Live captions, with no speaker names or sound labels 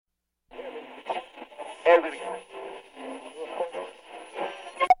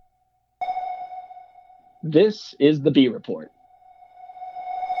This is the Bee Report.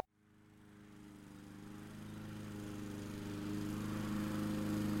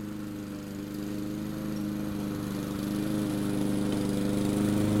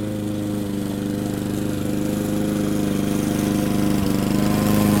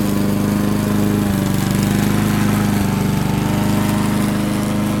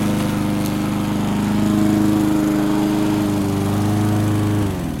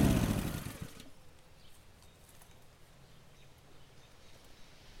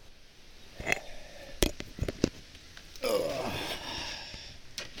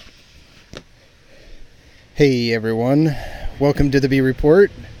 Hey everyone, welcome to the Bee Report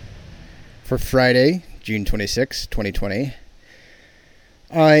for Friday, June 26, 2020.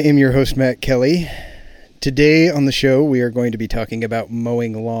 I am your host, Matt Kelly. Today on the show, we are going to be talking about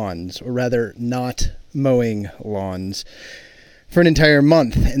mowing lawns, or rather, not mowing lawns, for an entire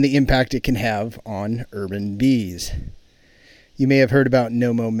month and the impact it can have on urban bees. You may have heard about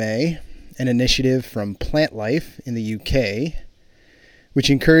Mow May, an initiative from Plant Life in the UK, which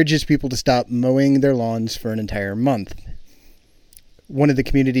encourages people to stop mowing their lawns for an entire month. One of the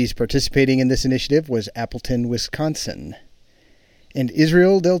communities participating in this initiative was Appleton, Wisconsin. And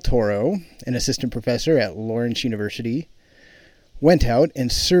Israel Del Toro, an assistant professor at Lawrence University, went out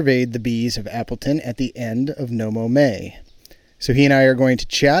and surveyed the bees of Appleton at the end of Mow May. So he and I are going to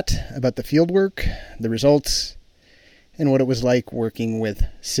chat about the fieldwork, the results, and what it was like working with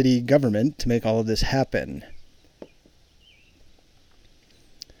city government to make all of this happen.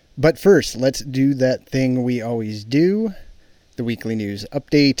 But first, let's do that thing we always do, the weekly news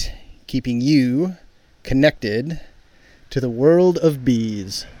update, keeping you connected to the world of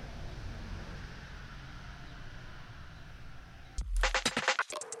bees.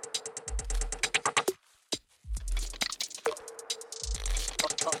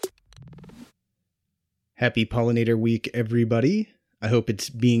 Happy Pollinator Week, everybody. I hope it's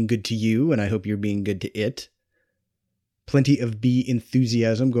being good to you, and I hope you're being good to it. Plenty of bee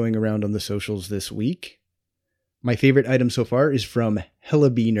enthusiasm going around on the socials this week. My favorite item so far is from Hella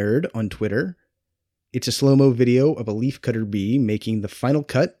Bee Nerd on Twitter. It's a slow-mo video of a leafcutter bee making the final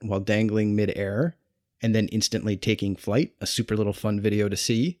cut while dangling mid-air, and then instantly taking flight, a super little fun video to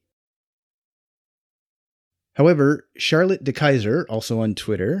see. However, Charlotte de Kaiser, also on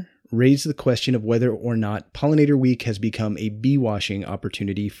Twitter, raised the question of whether or not Pollinator Week has become a bee washing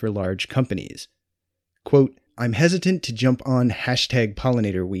opportunity for large companies. Quote, I'm hesitant to jump on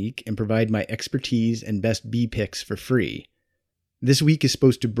 #Pollinator Week and provide my expertise and best bee picks for free. This week is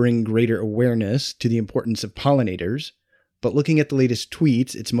supposed to bring greater awareness to the importance of pollinators, but looking at the latest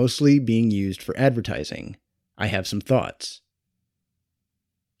tweets, it's mostly being used for advertising. I have some thoughts.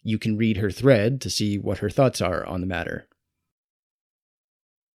 You can read her thread to see what her thoughts are on the matter.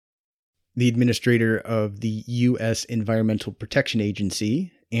 The administrator of the U.S. Environmental Protection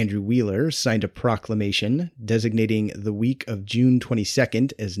Agency, Andrew Wheeler, signed a proclamation designating the week of June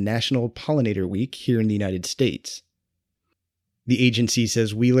 22nd as National Pollinator Week here in the United States. The agency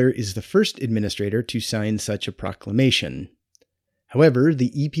says Wheeler is the first administrator to sign such a proclamation. However,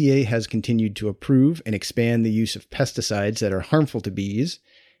 the EPA has continued to approve and expand the use of pesticides that are harmful to bees,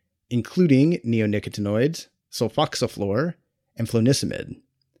 including neonicotinoids, sulfoxaflor, and flunisamide.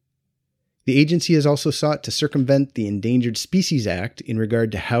 The agency has also sought to circumvent the Endangered Species Act in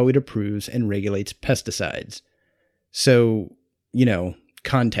regard to how it approves and regulates pesticides. So,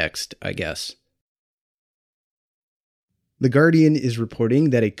 context, I guess. The Guardian is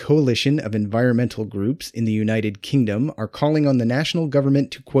reporting that a coalition of environmental groups in the United Kingdom are calling on the national government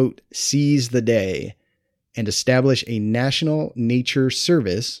to, quote, seize the day and establish a national nature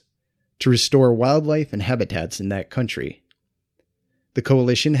service to restore wildlife and habitats in that country. The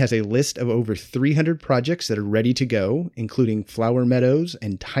coalition has a list of over 300 projects that are ready to go, including flower meadows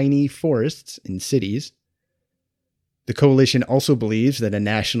and tiny forests in cities. The coalition also believes that a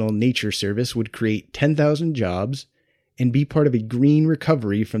national nature service would create 10,000 jobs and be part of a green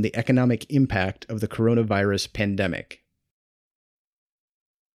recovery from the economic impact of the coronavirus pandemic.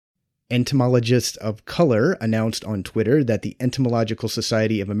 Entomologists of Color announced on Twitter that the Entomological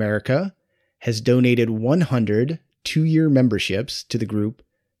Society of America has donated 100 two-year memberships to the group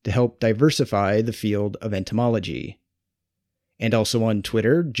to help diversify the field of entomology. And also on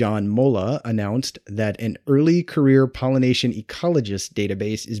Twitter, John Mola announced that an early career pollination ecologist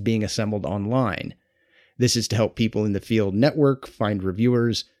database is being assembled online. This is to help people in the field network, find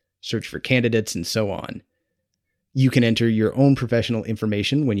reviewers, search for candidates, and so on. You can enter your own professional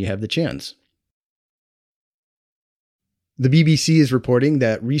information when you have the chance. The BBC is reporting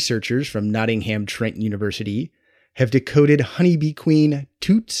that researchers from Nottingham Trent University have decoded honeybee queen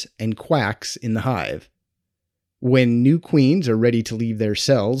toots and quacks in the hive. When new queens are ready to leave their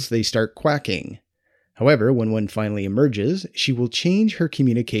cells, they start quacking. However, when one finally emerges, she will change her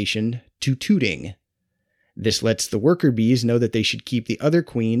communication to tooting. This lets the worker bees know that they should keep the other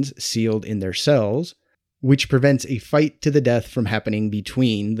queens sealed in their cells, which prevents a fight to the death from happening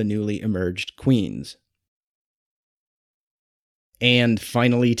between the newly emerged queens. And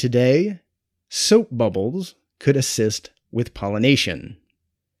finally today, soap bubbles could assist with pollination.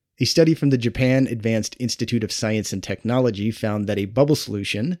 A study from the Japan Advanced Institute of Science and Technology found that a bubble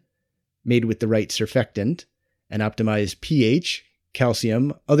solution, made with the right surfactant, an optimized pH,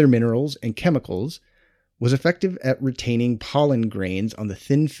 calcium, other minerals, and chemicals, was effective at retaining pollen grains on the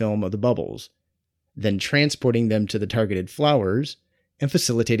thin film of the bubbles, then transporting them to the targeted flowers and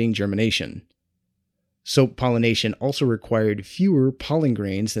facilitating germination. Soap pollination also required fewer pollen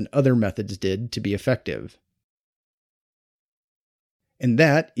grains than other methods did to be effective. And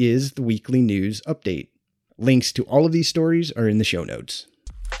that is the weekly news update. Links to all of these stories are in the show notes.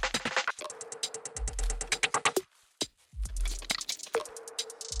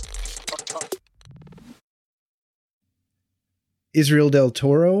 Israel Del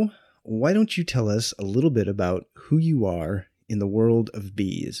Toro, why don't you tell us a little bit about who you are in the world of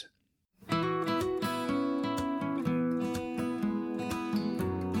bees?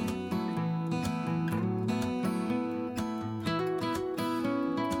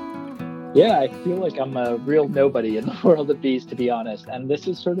 Yeah, I feel like I'm a real nobody in the world of bees, to be honest. And this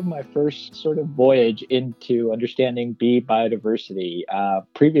is sort of my first sort of voyage into understanding bee biodiversity.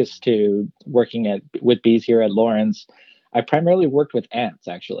 Previous to working with bees here at Lawrence, I primarily worked with ants,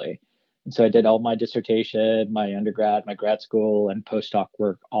 actually. And so I did all my dissertation, my undergrad, my grad school, and postdoc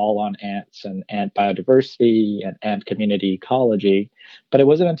work all on ants and ant biodiversity and ant community ecology. But it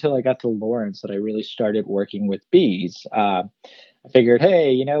wasn't until I got to Lawrence that I really started working with bees. I figured,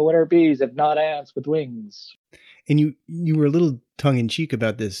 hey, what are bees if not ants with wings? And you were a little tongue-in-cheek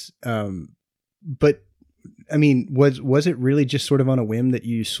about this, but I mean, was it really just sort of on a whim that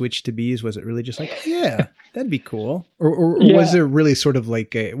you switched to bees? Was it really just like, yeah, that'd be cool? Or yeah. Was there really sort of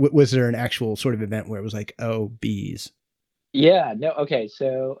like was there an actual sort of event where it was like, oh, bees? Yeah, no, okay.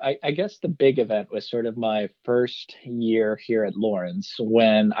 So I guess the big event was sort of my first year here at Lawrence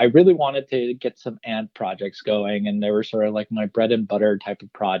when I really wanted to get some ant projects going. And they were sort of like my bread and butter type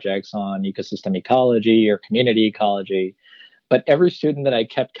of projects on ecosystem ecology or community ecology. But every student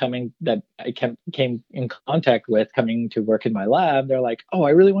that came in contact with coming to work in my lab, they're like, oh, I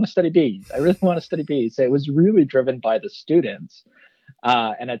really want to study bees. I really want to study bees. So it was really driven by the students.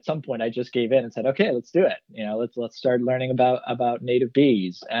 And at some point, I just gave in and said, "Okay, let's do it. Let's start learning about native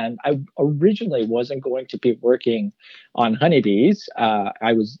bees." And I originally wasn't going to be working on honeybees.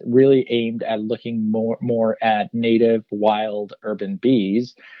 I was really aimed at looking more at native, wild, urban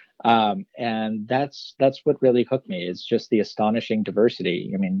bees. And that's what really hooked me. It's just the astonishing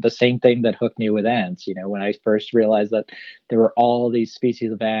diversity. I mean, the same thing that hooked me with ants. When I first realized that there were all these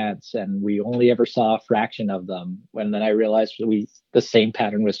species of ants and we only ever saw a fraction of them. When then I realized the same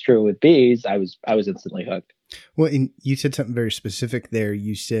pattern was true with bees, I was instantly hooked. Well, and you said something very specific there.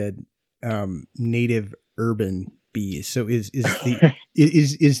 You said native urban bees. So is the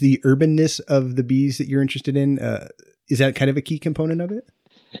is the urbanness of the bees that you're interested in? Is that kind of a key component of it?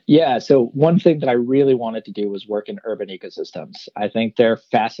 Yeah. So one thing that I really wanted to do was work in urban ecosystems. I think they're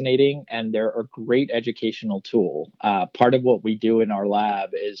fascinating and they're a great educational tool. Part of what we do in our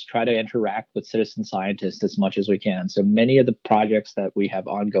lab is try to interact with citizen scientists as much as we can. So many of the projects that we have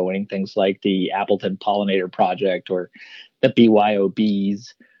ongoing, things like the Appleton Pollinator Project or the BYO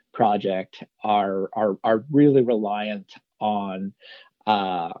Bees project are really reliant on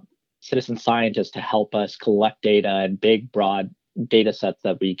citizen scientists to help us collect data and big, broad data sets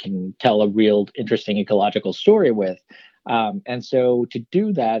that we can tell a real interesting ecological story with. And so to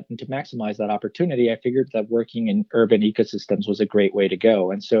do that and to maximize that opportunity, I figured that working in urban ecosystems was a great way to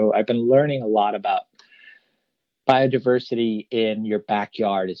go. And so I've been learning a lot about biodiversity in your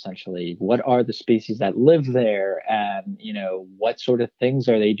backyard, essentially. What are the species that live there? And, what sort of things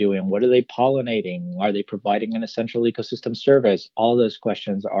are they doing? What are they pollinating? Are they providing an essential ecosystem service? All those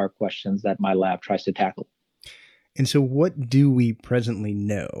questions are questions that my lab tries to tackle. And so what do we presently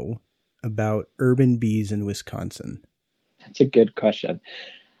know about urban bees in Wisconsin? That's a good question.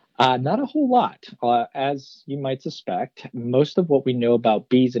 Not a whole lot. As you might suspect, most of what we know about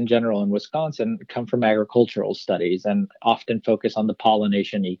bees in general in Wisconsin come from agricultural studies and often focus on the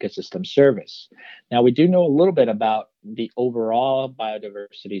pollination ecosystem service. Now, we do know a little bit about the overall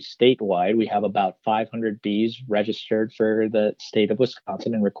biodiversity statewide, we have about 500 bees registered for the state of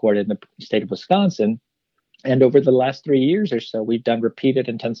Wisconsin and recorded in the state of Wisconsin. And over the last 3 years or so, we've done repeated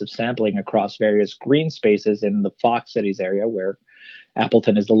intensive sampling across various green spaces in the Fox Cities area, where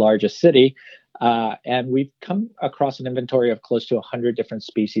Appleton is the largest city. And we've come across an inventory of close to 100 different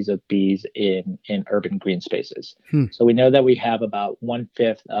species of bees in urban green spaces. So we know that we have about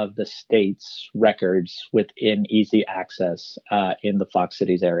 1/5 of the state's records within easy access in the Fox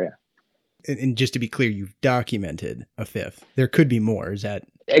Cities area. And just to be clear, you've documented a fifth. There could be more. Is that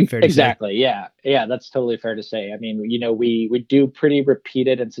fair to Exactly. say? Yeah, that's totally fair to say. I mean, we do pretty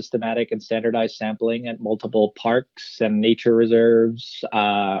repeated and systematic and standardized sampling at multiple parks and nature reserves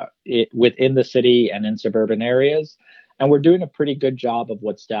within the city and in suburban areas, and we're doing a pretty good job of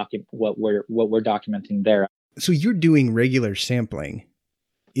what we're documenting there. So you're doing regular sampling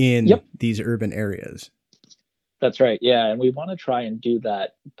in Yep. these urban areas. That's right. Yeah. And we want to try and do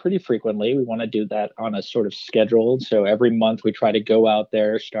that pretty frequently. We want to do that on a sort of schedule. So every month we try to go out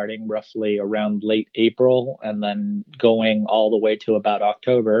there starting roughly around late April and then going all the way to about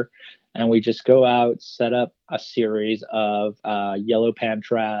October. And we just go out, set up a series of yellow pan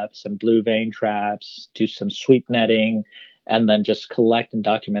traps and blue vein traps, do some sweep netting, and then just collect and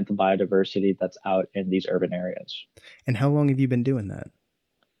document the biodiversity that's out in these urban areas. And how long have you been doing that?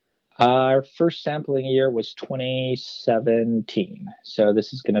 Our first sampling year was 2017. So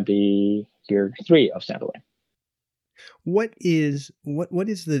this is going to be year 3 of sampling. What is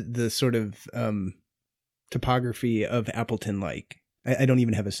the sort of topography of Appleton like? I don't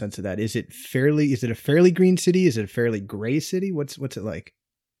even have a sense of that. Is it a fairly green city? Is it a fairly gray city? What's it like?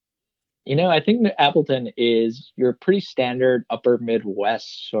 I think that Appleton is your pretty standard upper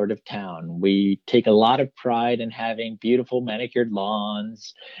Midwest sort of town. We take a lot of pride in having beautiful manicured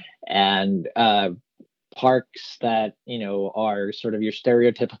lawns and parks that, are sort of your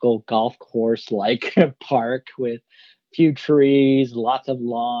stereotypical golf course like park with few trees, lots of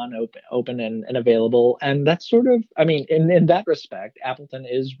lawn open and available. And that's sort of, I mean, in that respect, Appleton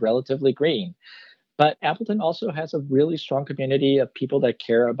is relatively green. But Appleton also has a really strong community of people that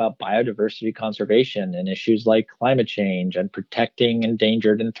care about biodiversity conservation and issues like climate change and protecting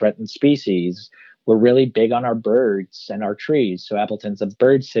endangered and threatened species. We're really big on our birds and our trees. So Appleton's a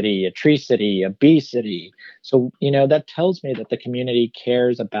bird city, a tree city, a bee city. So, that tells me that the community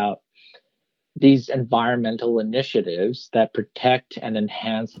cares about these environmental initiatives that protect and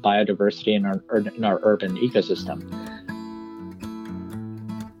enhance biodiversity in our urban ecosystem.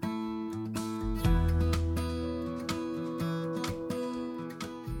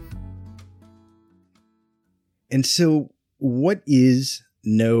 And so what is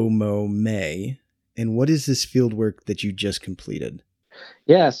Mow May, and what is this field work that you just completed?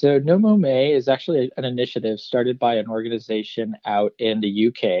 Yeah, so Mow May is actually an initiative started by an organization out in the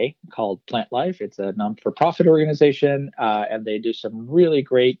UK called Plant Life. It's a non-for-profit organization, and they do some really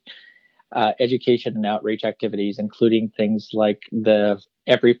great education and outreach activities, including things like the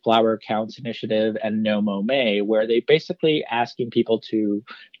Every Flower Counts initiative and Mow May, where they basically asking people to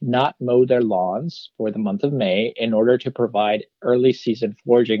not mow their lawns for the month of May in order to provide early season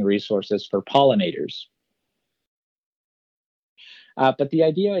foraging resources for pollinators. But the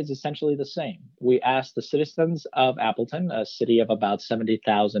idea is essentially the same. We asked the citizens of Appleton, a city of about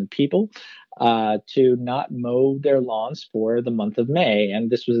 70,000 people, to not mow their lawns for the month of May.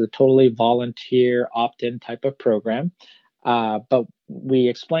 And this was a totally volunteer opt-in type of program. But we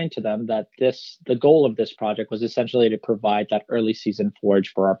explained to them that the goal of this project was essentially to provide that early season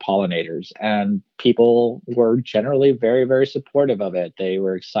forage for our pollinators. And people were generally very, very supportive of it. They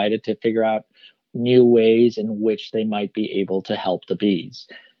were excited to figure out new ways in which they might be able to help the bees.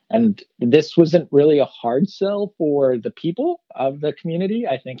 And this wasn't really a hard sell for the people of the community.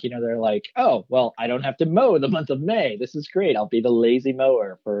 I think, they're like, oh, well, I don't have to mow the month of May. This is great. I'll be the lazy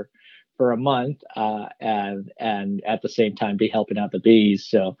mower for a month and at the same time be helping out the bees.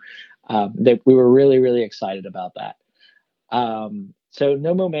 So we were really, really excited about that. So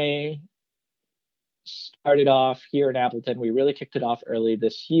Mow May started off here in Appleton. We really kicked it off early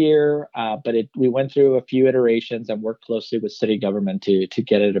this year, but we went through a few iterations and worked closely with city government to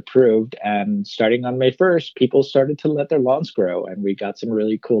get it approved. And starting on May 1st, people started to let their lawns grow, and we got some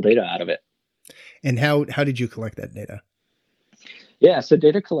really cool data out of it. And how did you collect that data? Yeah, so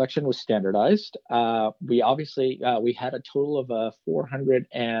data collection was standardized. We obviously we had a total of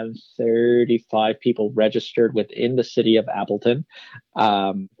 435 people registered within the city of Appleton.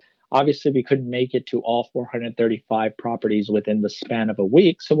 Obviously, we couldn't make it to all 435 properties within the span of a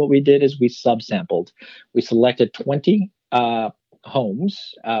week. So what we did is we subsampled. We selected 20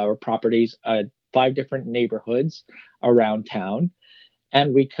 homes or properties 5 different neighborhoods around town,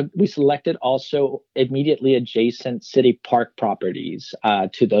 and we selected also immediately adjacent city park properties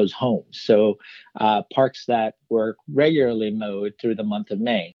to those homes. So parks that were regularly mowed through the month of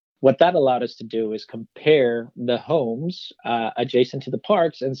May. What that allowed us to do is compare the homes adjacent to the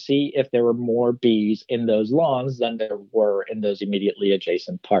parks and see if there were more bees in those lawns than there were in those immediately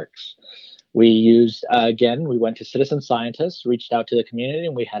adjacent parks. We used, again, we went to citizen scientists, reached out to the community,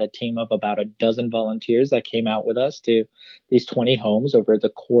 and we had a team of about a dozen volunteers that came out with us to these 20 homes over the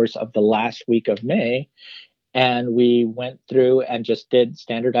course of the last week of May. And we went through and just did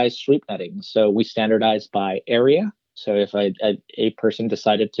standardized sweep netting. So we standardized by area. So if a person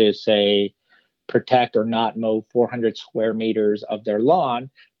decided to, say, protect or not mow 400 square meters of their lawn,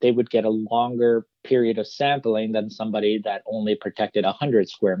 they would get a longer period of sampling than somebody that only protected 100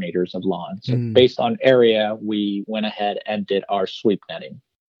 square meters of lawn. So based on area, we went ahead and did our sweep netting.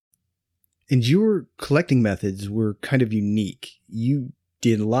 And your collecting methods were kind of unique. You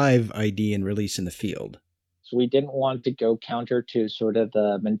did live ID and release in the field. So we didn't want to go counter to sort of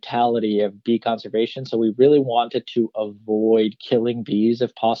the mentality of bee conservation. So we really wanted to avoid killing bees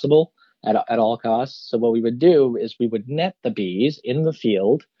if possible at all costs. So what we would do is we would net the bees in the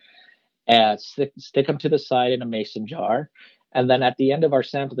field and stick them to the side in a mason jar. And then at the end of our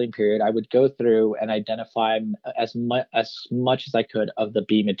sampling period, I would go through and identify as much as I could of the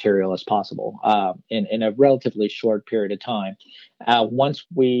bee material as possible in a relatively short period of time. Once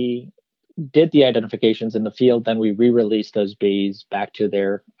we did the identifications in the field, then we re-released those bees back to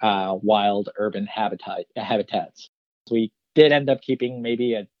their wild urban habitats. We did end up keeping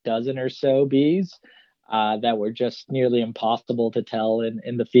maybe a dozen or so bees that were just nearly impossible to tell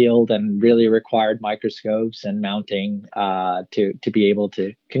in the field and really required microscopes and mounting to be able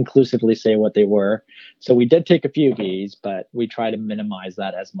to conclusively say what they were. So we did take a few bees, but we try to minimize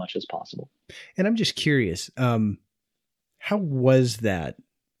that as much as possible. And I'm just curious, how was that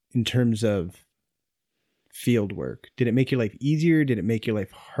in terms of field work? Did it make your life easier? Did it make your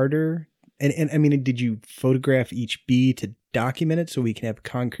life harder? And I mean, did you photograph each bee to document it so we can have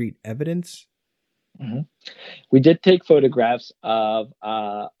concrete evidence? Mm-hmm. We did take photographs of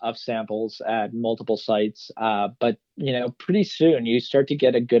samples at multiple sites, but pretty soon you start to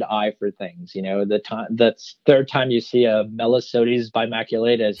get a good eye for things. That's third time you see a Melisodes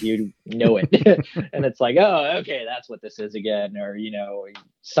bimaculatus, you know it, and it's like, oh, okay, that's what this is again. Or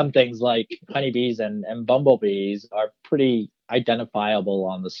some things like honeybees and bumblebees are pretty identifiable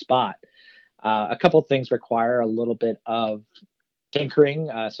on the spot. A couple things require a little bit of tinkering,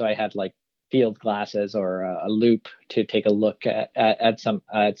 so I had like field glasses or a loop to take a look at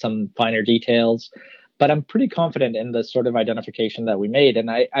some finer details, but I'm pretty confident in the sort of identification that we made. And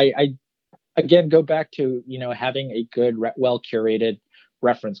I again go back to having a good, well curated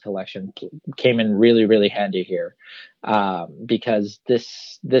reference collection came in really, really handy here, because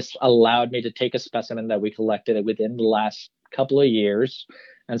this allowed me to take a specimen that we collected within the last couple of years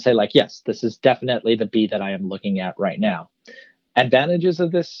and say, like, yes, this is definitely the bee that I am looking at right now. Advantages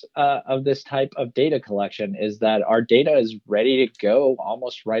of this type of data collection is that our data is ready to go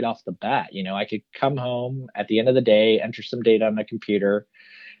almost right off the bat. I could come home at the end of the day, enter some data on my computer,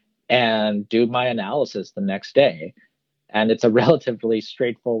 and do my analysis the next day. And it's a relatively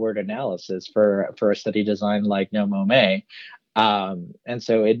straightforward analysis for a study design like Mow May. And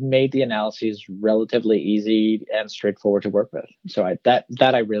so it made the analyses relatively easy and straightforward to work with. So that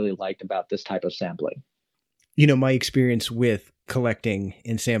I really liked about this type of sampling. My experience with collecting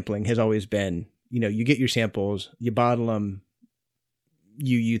and sampling has always been, you get your samples, you bottle them,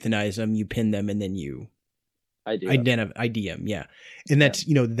 you euthanize them, you pin them, and then you ID them. Yeah. And that's,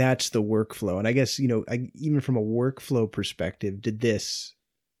 that's the workflow. And I guess, even from a workflow perspective, did this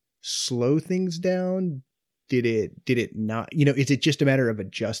slow things down? Did it not, is it just a matter of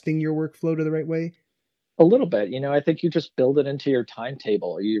adjusting your workflow to the right way? A little bit. I think you just build it into your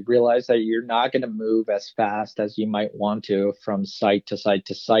timetable. You realize that you're not going to move as fast as you might want to from site to site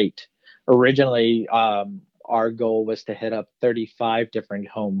to site. Originally, our goal was to hit up 35 different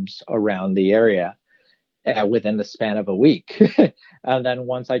homes around the area within the span of a week. And then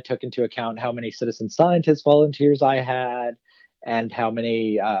once I took into account how many citizen scientist volunteers I had and how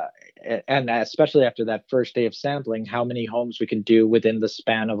many, and especially after that first day of sampling, how many homes we can do within the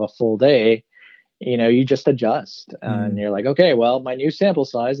span of a full day, you just adjust and you're like, okay, well, my new sample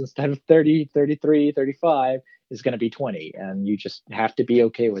size instead of 30, 33, 35 is going to be 20. And you just have to be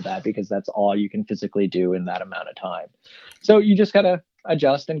okay with that because that's all you can physically do in that amount of time. So you just got to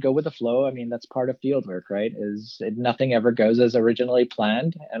adjust and go with the flow. I mean, that's part of field work, right? Nothing ever goes as originally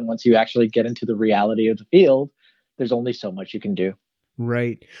planned. And once you actually get into the reality of the field, there's only so much you can do.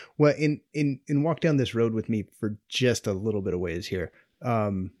 Right. Well, in walk down this road with me for just a little bit of ways here.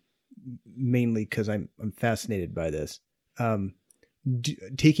 Um, Mainly because I'm fascinated by this. Um,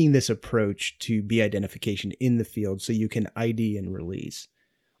 Taking this approach to bee identification in the field so you can ID and release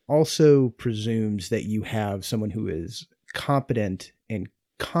also presumes that you have someone who is competent and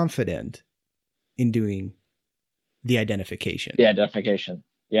confident in doing the identification. The identification.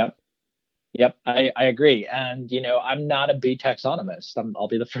 Yep. Yep, I agree. And, I'm not a bee taxonomist. I'll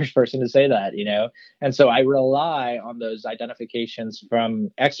be the first person to say that. And so I rely on those identifications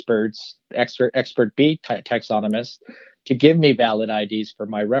from expert bee taxonomists to give me valid IDs for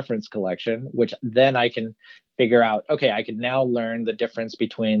my reference collection, which then I can figure out, okay, I can now learn the difference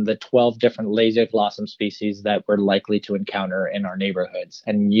between the 12 different laser blossom species that we're likely to encounter in our neighborhoods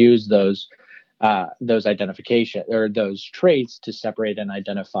and use those identification or those traits to separate and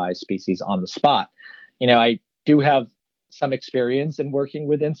identify species on the spot. I do have some experience in working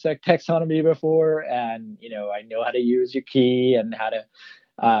with insect taxonomy before, and I know how to use your key and how to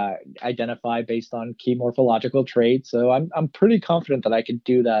identify based on key morphological traits. So I'm pretty confident that I can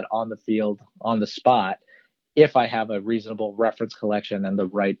do that on the field on the spot if I have a reasonable reference collection and the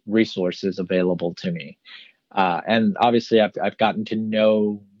right resources available to me. And obviously, I've gotten to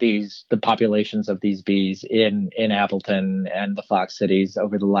know the populations of these bees in Appleton and the Fox cities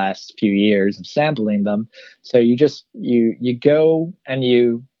over the last few years of sampling them. So you go and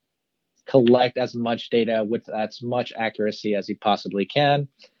you collect as much data with as much accuracy as you possibly can.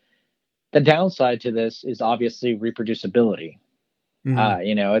 The downside to this is obviously reproducibility.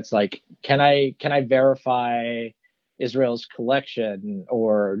 Mm-hmm. It's like, can I verify Israel's collection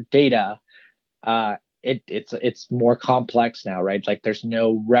or data? It's more complex now, right? Like there's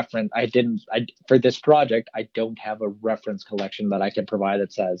no reference. I for this project, I don't have a reference collection that I can provide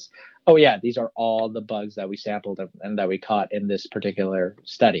that says, oh yeah, these are all the bugs that we sampled and that we caught in this particular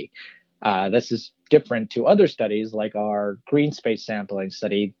study. This is different to other studies like our green space sampling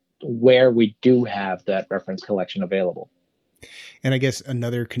study, where we do have that reference collection available. And I guess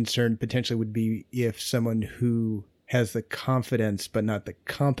another concern potentially would be if someone who has the confidence but not the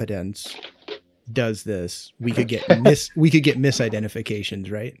competence does this, we could get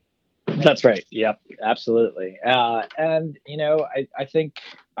misidentifications, right? That's right. Yep, absolutely. And I think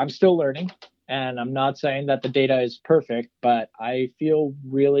I'm still learning, and I'm not saying that the data is perfect, but I feel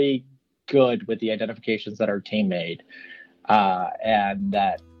really good with the identifications that our team made, and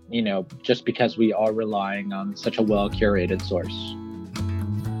that just because we are relying on such a well curated source.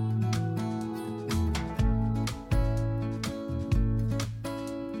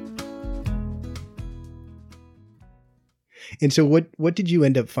 And so what did you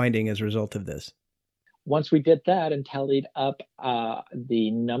end up finding as a result of this? Once we did that and tallied up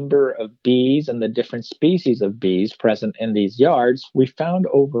the number of bees and the different species of bees present in these yards, we found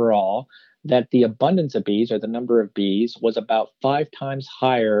overall that the abundance of bees, or the number of bees, was about 5 times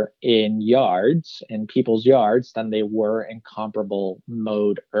higher in people's yards, than they were in comparable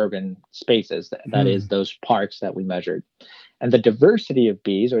mowed urban spaces. That is, those parks that we measured. And the diversity of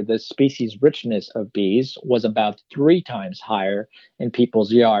bees, or the species richness of bees, was about 3 times higher in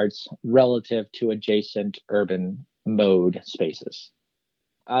people's yards relative to adjacent urban mowed spaces.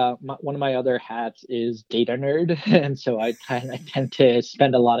 One of my other hats is data nerd, and so I tend to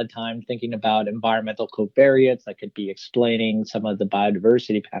spend a lot of time thinking about environmental covariates that could be explaining some of the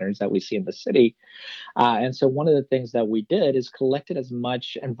biodiversity patterns that we see in the city. And so one of the things that we did is collected as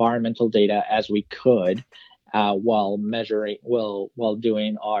much environmental data as we could while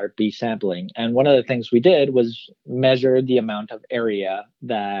doing our bee sampling. And one of the things we did was measure the amount of area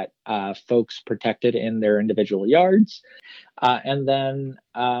that folks protected in their individual yards. And then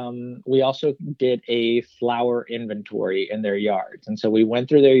we also did a flower inventory in their yards. And so we went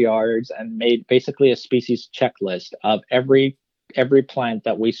through their yards and made basically a species checklist of every plant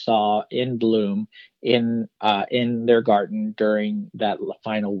that we saw in bloom in their garden during that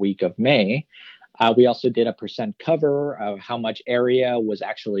final week of May. We also did a percent cover of how much area was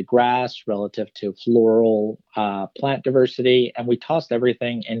actually grass relative to floral plant diversity. And we tossed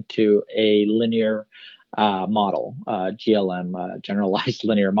everything into a linear model, GLM, generalized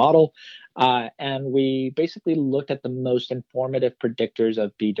linear model. And we basically looked at the most informative predictors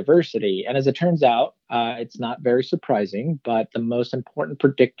of bee diversity. And as it turns out, it's not very surprising, but the most important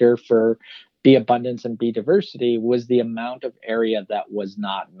predictor for bee abundance and bee diversity was the amount of area that was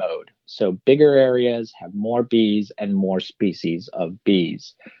not mowed. So bigger areas have more bees and more species of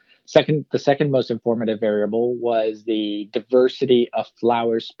bees. The second most informative variable was the diversity of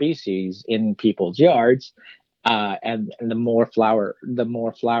flower species in people's yards. And the more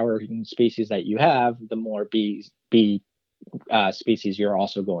flowering species that you have, the more bee species you're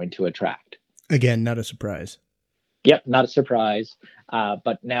also going to attract. Again, not a surprise. Yep, not a surprise.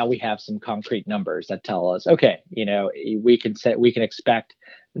 But now we have some concrete numbers that tell us, okay, we can expect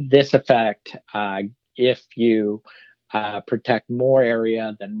this effect if you protect more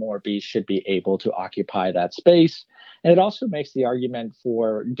area, then more bees should be able to occupy that space. And it also makes the argument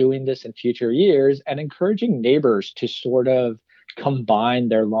for doing this in future years and encouraging neighbors to sort of combine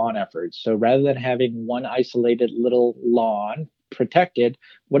their lawn efforts. So rather than having one isolated little lawn protected,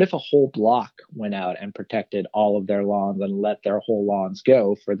 what if a whole block went out and protected all of their lawns and let their whole lawns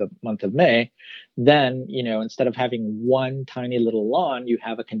go for the month of May? Then, instead of having one tiny little lawn, you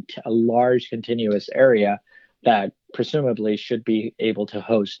have a large continuous area that presumably should be able to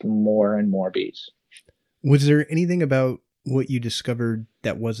host more and more bees. Was there anything about what you discovered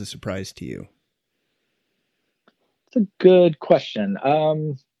that was a surprise to you? It's a good question.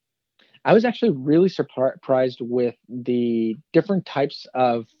 I was actually really surprised with the different types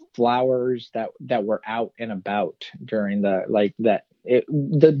of flowers that were out and about during the like that.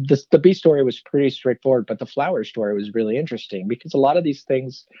 The bee story was pretty straightforward, but the flower story was really interesting because a lot of these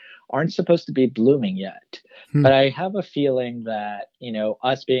things aren't supposed to be blooming yet. But I have a feeling that,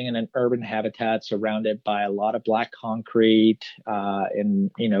 us being in an urban habitat surrounded by a lot of black concrete in,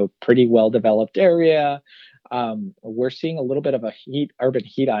 pretty well developed area, we're seeing a little bit of a urban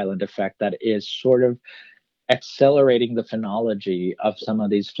heat island effect that is sort of accelerating the phenology of some of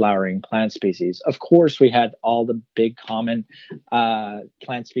these flowering plant species. Of course, we had all the big common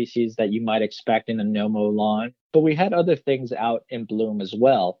plant species that you might expect in a no-mow lawn, but we had other things out in bloom as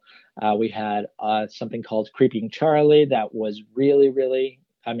well. We had something called Creeping Charlie that was really, really,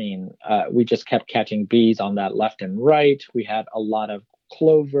 we just kept catching bees on that left and right. We had a lot of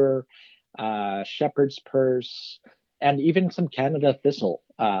clover, shepherd's purse, and even some Canada thistle,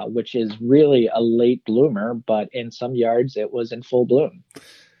 which is really a late bloomer, but in some yards it was in full bloom.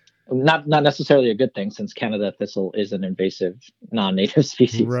 Not necessarily a good thing, since Canada thistle is an invasive non-native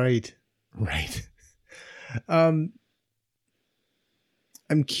species. Right.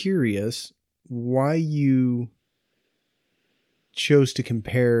 I'm curious why you chose to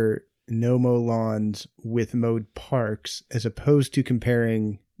compare no-mow lawns with mowed parks as opposed to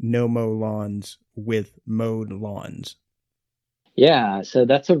comparing no-mow lawns with mowed lawns. Yeah, so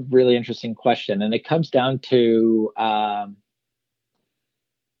that's a really interesting question. And it comes down to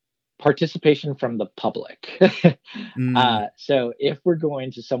participation from the public. So if we're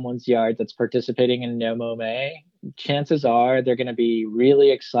going to someone's yard that's participating in Mow May, chances are they're going to be really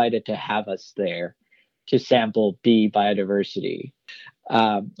excited to have us there to sample bee biodiversity.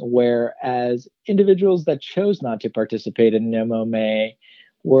 Whereas individuals that chose not to participate in Mow May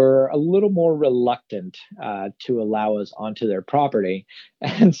were a little more reluctant to allow us onto their property.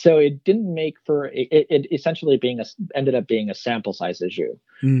 And so it didn't make for it essentially ended up being a sample size issue,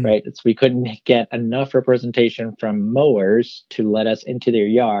 right? We couldn't get enough representation from mowers to let us into their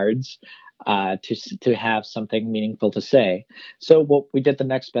yards to have something meaningful to say. So what we did, the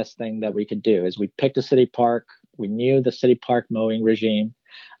next best thing that we could do, is we picked a city park. We knew the city park mowing regime.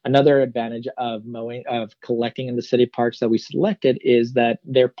 Another advantage of collecting in the city parks that we selected is that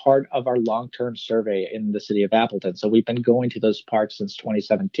they're part of our long-term survey in the city of Appleton. So we've been going to those parks since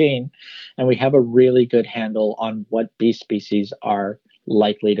 2017, and we have a really good handle on what bee species are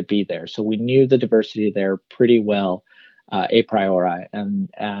likely to be there. So we knew the diversity there pretty well a priori, and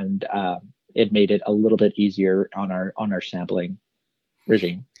it made it a little bit easier on our sampling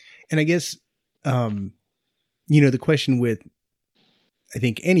regime. And I guess, the question with, I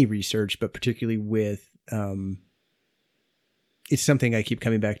think, any research, but particularly with, it's something I keep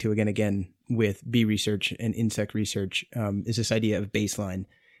coming back to again with bee research and insect research, is this idea of baseline.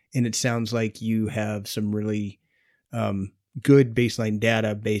 And it sounds like you have some really good baseline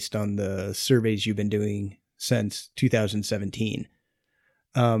data based on the surveys you've been doing since 2017.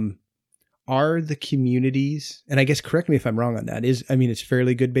 Are the communities, and I guess correct me if I'm wrong on that, it's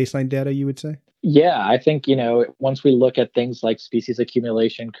fairly good baseline data, you would say? Yeah, I think, once we look at things like species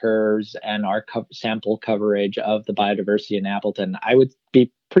accumulation curves and our sample coverage of the biodiversity in Appleton, I would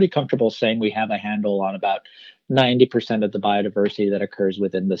be pretty comfortable saying we have a handle on about 90% of the biodiversity that occurs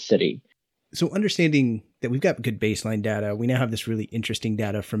within the city. So understanding that we've got good baseline data, we now have this really interesting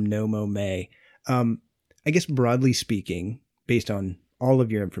data from Mow May. I guess broadly speaking, based on all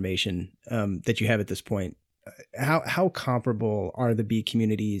of your information that you have at this point, how comparable are the bee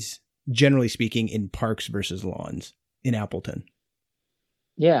communities, generally speaking, in parks versus lawns in Appleton?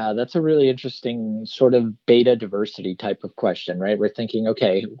 Yeah, that's a really interesting sort of beta diversity type of question, right? We're thinking,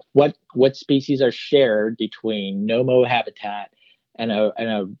 okay, what species are shared between no-mow habitat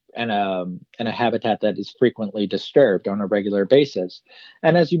and a habitat that is frequently disturbed on a regular basis.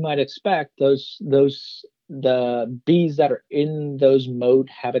 And as you might expect, those the bees that are in those mowed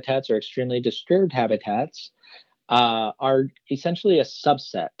habitats or extremely disturbed habitats are essentially a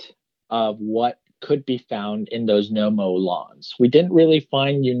subset of what could be found in those no-mow lawns. We didn't really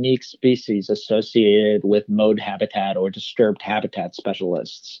find unique species associated with mowed habitat or disturbed habitat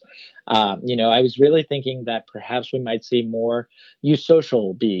specialists. I was really thinking that perhaps we might see more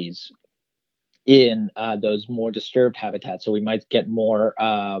eusocial bees in those more disturbed habitats. So we might get more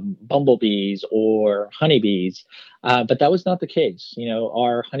bumblebees or honeybees, but that was not the case.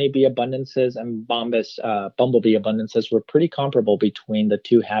 Our honeybee abundances and bumblebee abundances were pretty comparable between the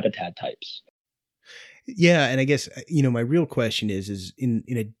two habitat types. Yeah, and I guess my real question is in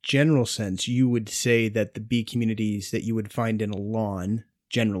a general sense, you would say that the bee communities that you would find in a lawn,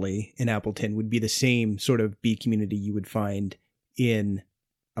 generally in Appleton, would be the same sort of bee community you would find in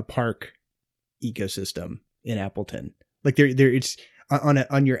a park ecosystem in Appleton. Like it's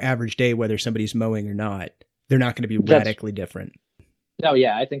on your average day, whether somebody's mowing or not, they're not going to be radically different. No,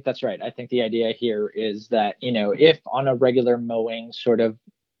 yeah, I think that's right. I think the idea here is that, if on a regular mowing sort of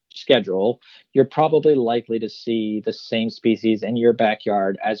schedule, you're probably likely to see the same species in your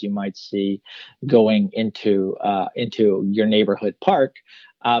backyard as you might see going into your neighborhood park.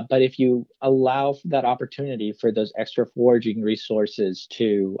 But if you allow that opportunity for those extra foraging resources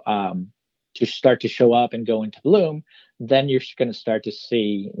to start to show up and go into bloom, then you're going to start to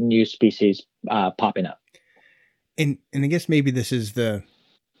see new species popping up. And I guess maybe this is the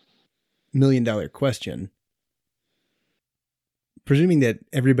 $1,000,000 question. Presuming that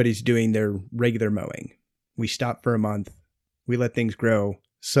everybody's doing their regular mowing, we stop for a month, we let things grow.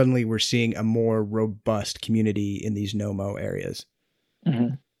 Suddenly we're seeing a more robust community in these no-mow areas.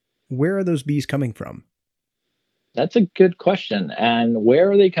 Mm-hmm. Where are those bees coming from? That's a good question. And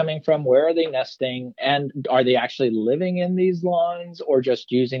where are they coming from? Where are they nesting? And are they actually living in these lawns or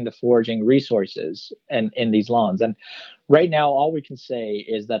just using the foraging resources in these lawns? And right now, all we can say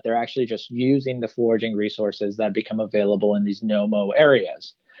is that they're actually just using the foraging resources that become available in these no-mow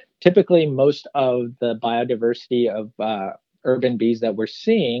areas. Typically, most of the biodiversity of urban bees that we're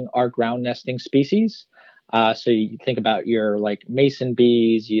seeing are ground nesting species. So you think about your like mason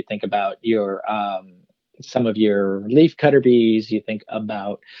bees, you think about your some of your leaf cutter bees, you think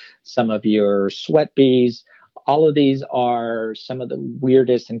about some of your sweat bees. All of these are some of the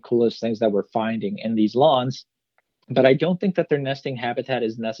weirdest and coolest things that we're finding in these lawns. But I don't think that their nesting habitat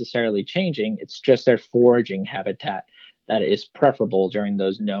is necessarily changing. It's just their foraging habitat that is preferable during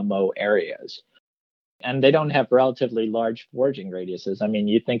those no-mow areas. And they don't have relatively large foraging radiuses. I mean,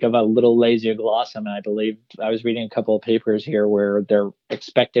 you think of a little Lasioglossum, and I believe I was reading a couple of papers here where their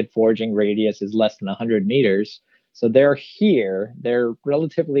expected foraging radius is less than 100 meters. So they're here, they're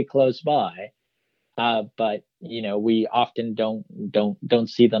relatively close by, but we often don't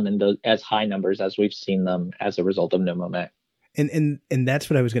see them in those as high numbers as we've seen them as a result of Mow May. And that's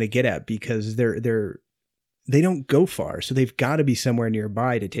what I was going to get at, because they don't go far, so they've got to be somewhere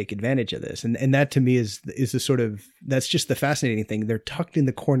nearby to take advantage of this. And that to me is the sort of, that's just the fascinating thing. They're tucked in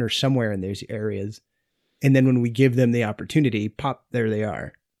the corner somewhere in those areas. And then when we give them the opportunity, pop, there they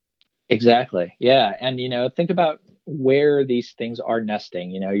are. Exactly. Yeah. And, think about where these things are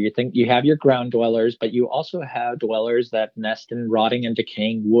nesting. You think you have your ground dwellers, but you also have dwellers that nest in rotting and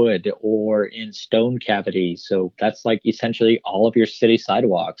decaying wood or in stone cavities. So that's like essentially all of your city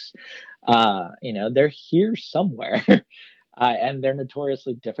sidewalks. They're here somewhere. And they're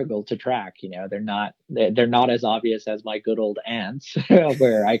notoriously difficult to track. They're not as obvious as my good old ants,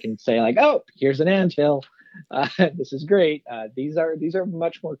 where I can say like, oh, here's an anthill. This is great. These are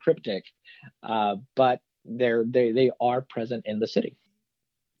much more cryptic, but they are present in the city.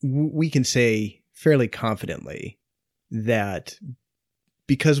 We can say fairly confidently that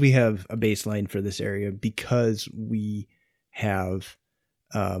because we have a baseline for this area, because we have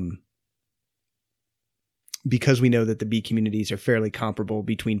because we know that the bee communities are fairly comparable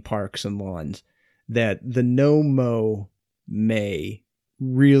between parks and lawns, that the Mow May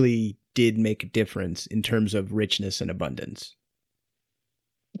really did make a difference in terms of richness and abundance.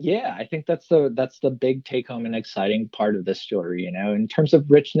 Yeah, I think that's the big take home and exciting part of this story. In terms of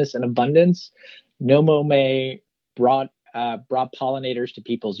richness and abundance, Mow May brought pollinators to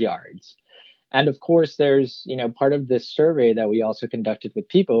people's yards. And of course, there's, part of this survey that we also conducted with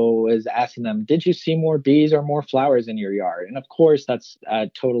people was asking them, did you see more bees or more flowers in your yard? And of course, that's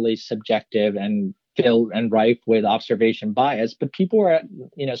totally subjective and filled and rife with observation bias. But people are,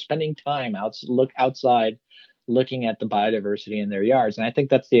 spending time outside, looking at the biodiversity in their yards. And I think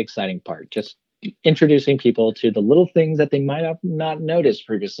that's the exciting part. Just introducing people to the little things that they might have not noticed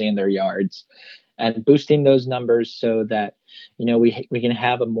previously in their yards, and boosting those numbers so that we can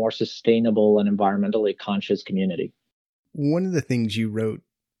have a more sustainable and environmentally conscious community. One of the things you wrote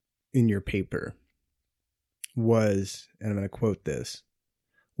in your paper was, and I'm going to quote this: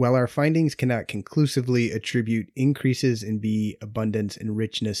 while our findings cannot conclusively attribute increases in bee abundance and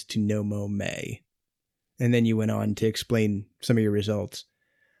richness to Mow May. And then you went on to explain some of your results.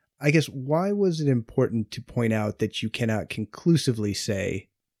 I guess, why was it important to point out that you cannot conclusively say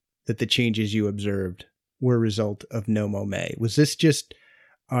that the changes you observed were a result of Mow May? Was this just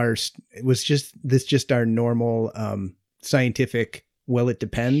our normal scientific, well, it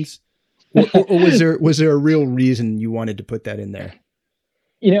depends? Or was there a real reason you wanted to put that in there?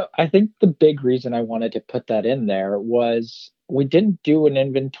 I think the big reason I wanted to put that in there was we didn't do an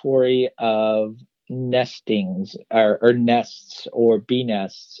inventory of nestings or nests or bee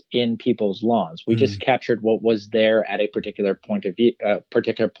nests in people's lawns. We just captured what was there at a particular point of view,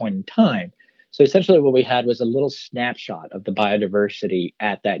 particular point in time. So essentially what we had was a little snapshot of the biodiversity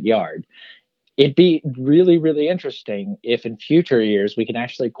at that yard. It'd be really, really interesting if in future years we can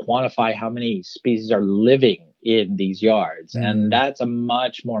actually quantify how many species are living in these yards. And that's a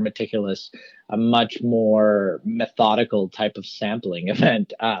much more meticulous, a much more methodical type of sampling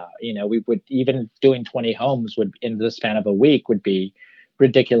event. We would, even doing 20 homes would in the span of a week would be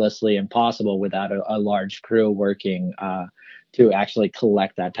ridiculously impossible without a large crew working to actually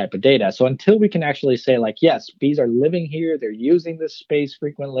collect that type of data. So until we can actually say, like, yes, bees are living here, they're using this space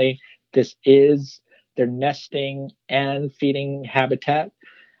frequently, this is their nesting and feeding habitat,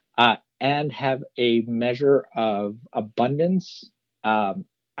 and have a measure of abundance,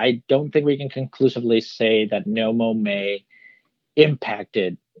 I don't think we can conclusively say that Mow May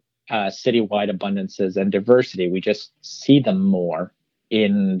impacted citywide abundances and diversity. We just see them more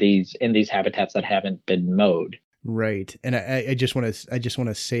in these habitats that haven't been mowed. Right. And I just want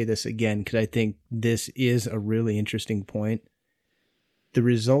to say this again, because I think this is a really interesting point. The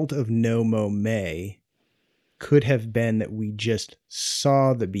result of Mow May could have been that we just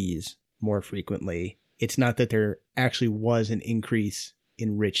saw the bees more frequently. It's not that there actually was an increase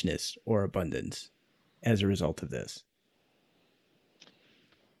in richness or abundance as a result of this.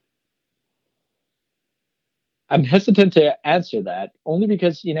 I'm hesitant to answer that, only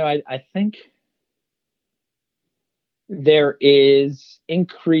because, I think there is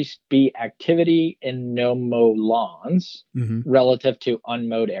increased bee activity in no-mow lawns relative to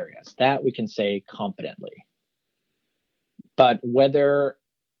unmowed areas. That we can say confidently. But whether,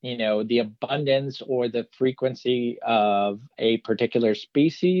 the abundance or the frequency of a particular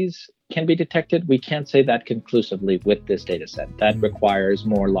species can be detected, we can't say that conclusively with this data set. That requires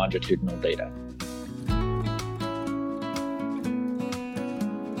more longitudinal data.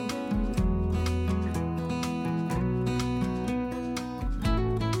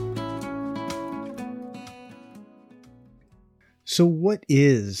 So what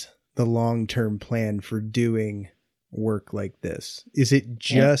is the long-term plan for doing work like this? Is it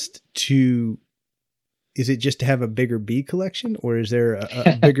just to have a bigger bee collection, or is there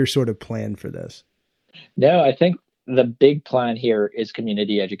a bigger sort of plan for this? No, I think the big plan here is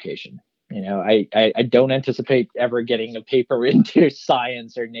community education. I don't anticipate ever getting a paper into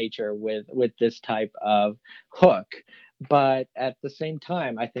Science or Nature with this type of hook. But at the same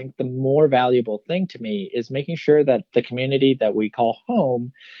time, I think the more valuable thing to me is making sure that the community that we call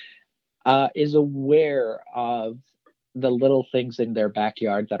home is aware of the little things in their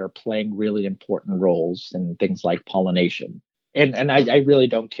backyard that are playing really important roles in things like pollination. And I really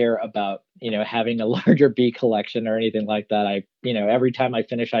don't care about, having a larger bee collection or anything like that. Every time I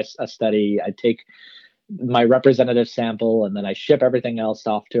finish a study, I take my representative sample and then I ship everything else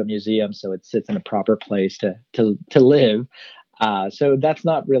off to a museum so it sits in a proper place to live. So that's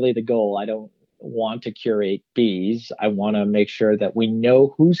not really the goal. I don't want to curate bees. I want to make sure that we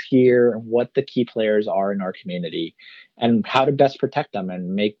know who's here and what the key players are in our community and how to best protect them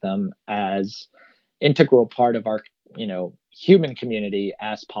and make them as integral part of our, human community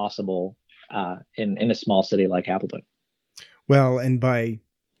as possible in a small city like Appleton. Well, and by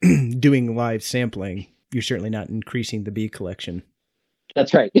doing live sampling, you're certainly not increasing the bee collection.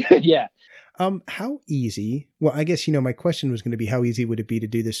 That's right. Yeah. How easy? Well, I guess, my question was going to be, how easy would it be to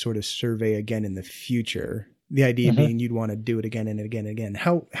do this sort of survey again in the future? The idea being you'd want to do it again and again and again.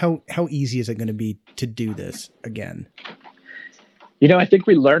 How easy is it going to be to do this again? I think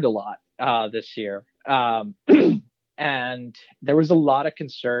we learned a lot this year. And there was a lot of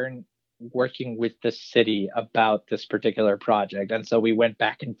concern working with the city about this particular project. And so we went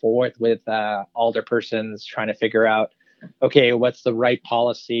back and forth with alderpersons trying to figure out okay, what's the right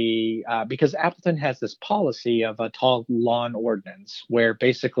policy? Because Appleton has this policy of a tall lawn ordinance where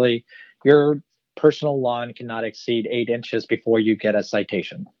basically your personal lawn cannot exceed 8 inches before you get a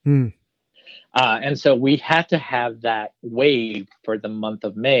citation. Hmm. And so we had to have that waived for the month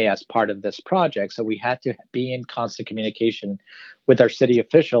of May as part of this project. So we had to be in constant communication with our city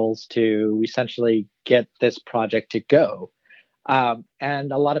officials to essentially get this project to go.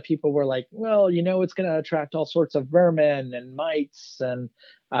 And a lot of people were like, well, it's going to attract all sorts of vermin and mites and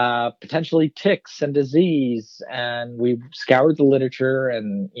potentially ticks and disease. And we scoured the literature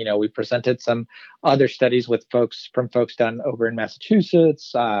and, we presented some other studies with folks done over in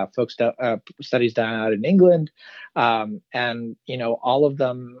Massachusetts, studies done out in England. And, all of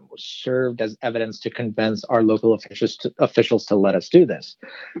them served as evidence to convince our local officials to let us do this.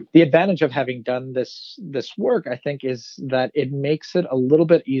 The advantage of having done this work, I think, is that it makes it a little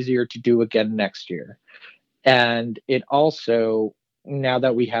bit easier to do again next year. And it also, now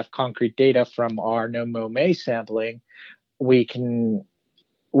that we have concrete data from our Mow May sampling, we can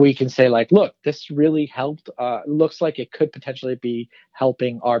say like, look, this really helped. Looks like it could potentially be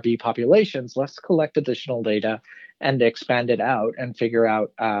helping our bee populations. Let's collect additional data and expand it out and figure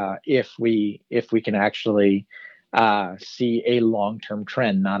out if we can actually see a long-term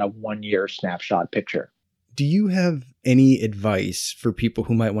trend, not a one-year snapshot picture. Do you have any advice for people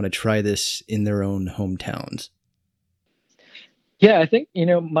who might want to try this in their own hometowns? Yeah, I think,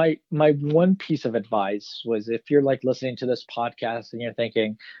 my one piece of advice was, if you're like listening to this podcast and you're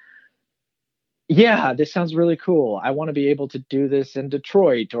thinking, yeah, this sounds really cool. I want to be able to do this in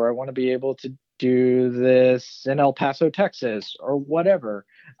Detroit, or I want to be able to do this in El Paso, Texas, or whatever,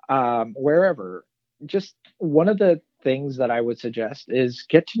 wherever. Just one of the things that I would suggest is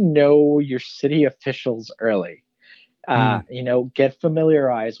get to know your city officials early. Get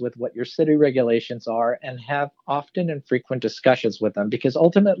familiarized with what your city regulations are and have often and frequent discussions with them, because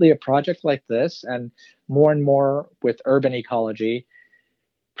ultimately a project like this, and more with urban ecology,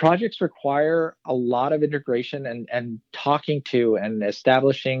 projects require a lot of integration and talking to and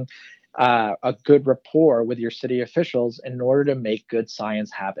establishing a good rapport with your city officials in order to make good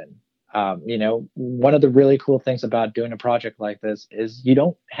science happen. One of the really cool things about doing a project like this is you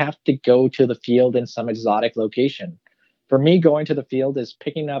don't have to go to the field in some exotic location. For me, going to the field is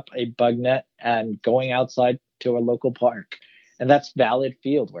picking up a bug net and going outside to a local park. And that's valid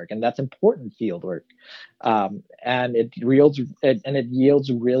field work, and that's important field work. And it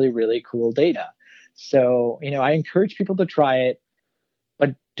yields really, really cool data. So, I encourage people to try it,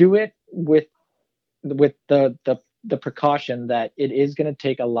 but do it with the precaution that it is going to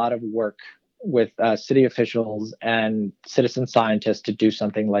take a lot of work with city officials and citizen scientists to do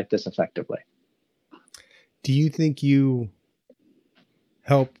something like this effectively. Do you think you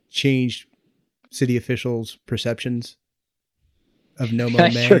helped change city officials' perceptions of Mow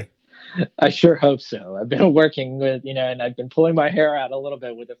May? I sure hope so. I've been working with, and I've been pulling my hair out a little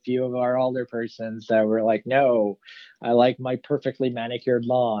bit with a few of our older persons that were like, no, I like my perfectly manicured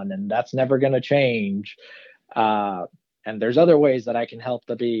lawn, and that's never going to change. And there's other ways that I can help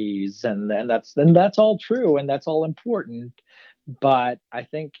the bees, and that's all true, and that's all important. But I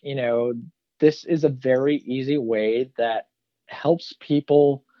think, this is a very easy way that helps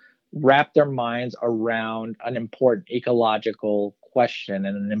people wrap their minds around an important ecological question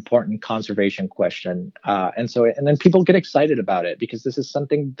and an important conservation question. And then people get excited about it, because this is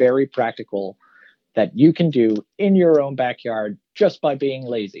something very practical that you can do in your own backyard just by being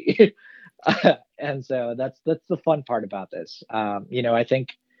lazy. And so that's the fun part about this. I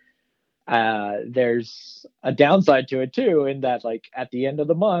think there's a downside to it too, in that like at the end of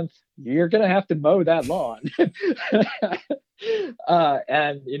the month, you're going to have to mow that lawn.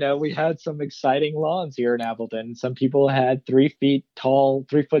 And we had some exciting lawns here in Appleton. Some people had 3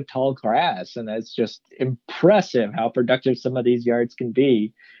 foot tall grass, and it's just impressive how productive some of these yards can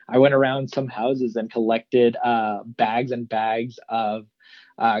be. I went around some houses and collected bags and bags of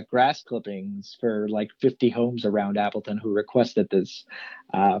grass clippings for like 50 homes around Appleton who requested this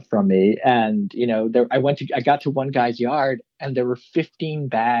from me. And I got to one guy's yard, and there were 15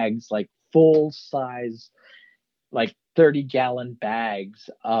 bags, like full size, like 30-gallon bags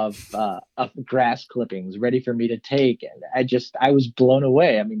of grass clippings ready for me to take. And I was blown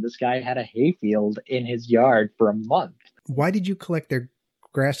away. I mean, this guy had a hayfield in his yard for a month. Why did you collect their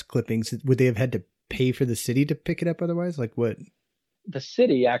grass clippings? Would they have had to pay for the city to pick it up otherwise? Like what? The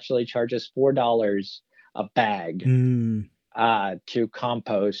city actually charges $4 a bag to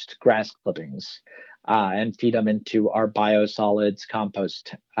compost grass clippings and feed them into our biosolids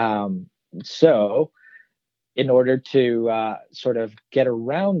compost. So in order to sort of get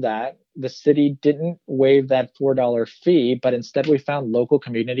around that, the city didn't waive that $4 fee, but instead we found local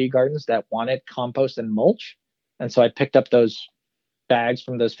community gardens that wanted compost and mulch. And so I picked up those bags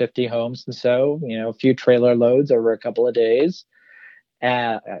from those 50 homes. And so, a few trailer loads over a couple of days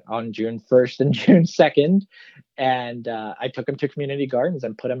on June 1st and June 2nd. And I took them to community gardens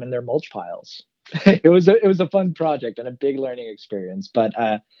and put them in their mulch piles. It was a fun project and a big learning experience. But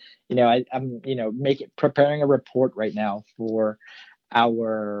I'm preparing a report right now for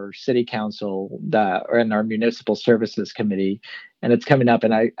our city council and our municipal services committee, and it's coming up.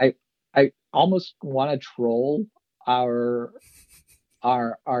 And I almost want to troll our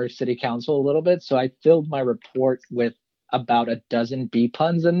city council a little bit. So I filled my report with about a dozen bee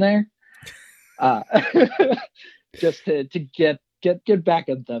puns in there, uh, just to get back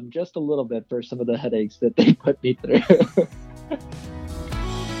at them just a little bit for some of the headaches that they put me through.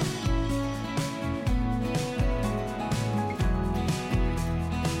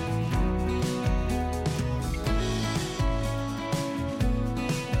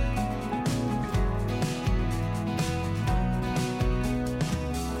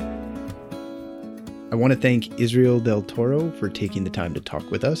 I want to thank Israel Del Toro for taking the time to talk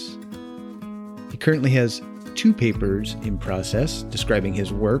with us. He currently has 2 papers in process describing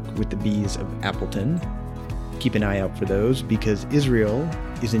his work with the bees of Appleton. Keep an eye out for those, because Israel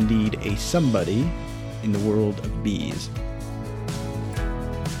is indeed a somebody in the world of bees.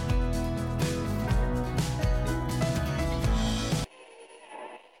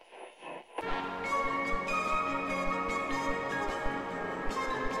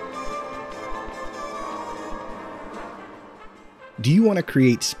 Do you want to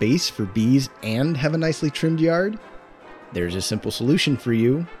create space for bees and have a nicely trimmed yard? There's a simple solution for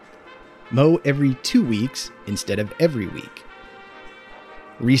you. Mow every 2 weeks instead of every week.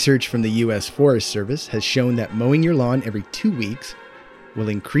 Research from the U.S. Forest Service has shown that mowing your lawn every 2 weeks will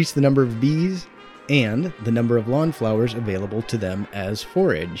increase the number of bees and the number of lawn flowers available to them as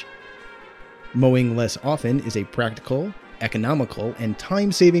forage. Mowing less often is a practical, economical, and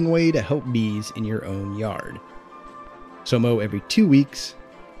time-saving way to help bees in your own yard. So mow every 2 weeks.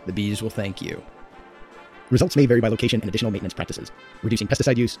 The bees will thank you. Results may vary by location and additional maintenance practices. Reducing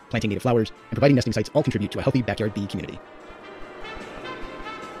pesticide use, planting native flowers, and providing nesting sites all contribute to a healthy backyard bee community.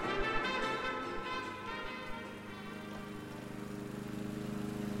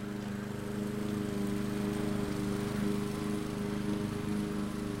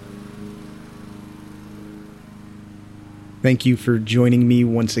 Thank you for joining me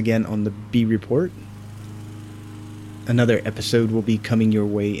once again on the Bee Report. Another episode will be coming your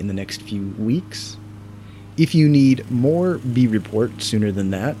way in the next few weeks. If you need more Bee Report sooner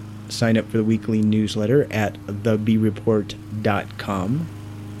than that, sign up for the weekly newsletter at thebeereport.com.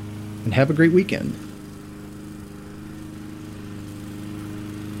 And have a great weekend.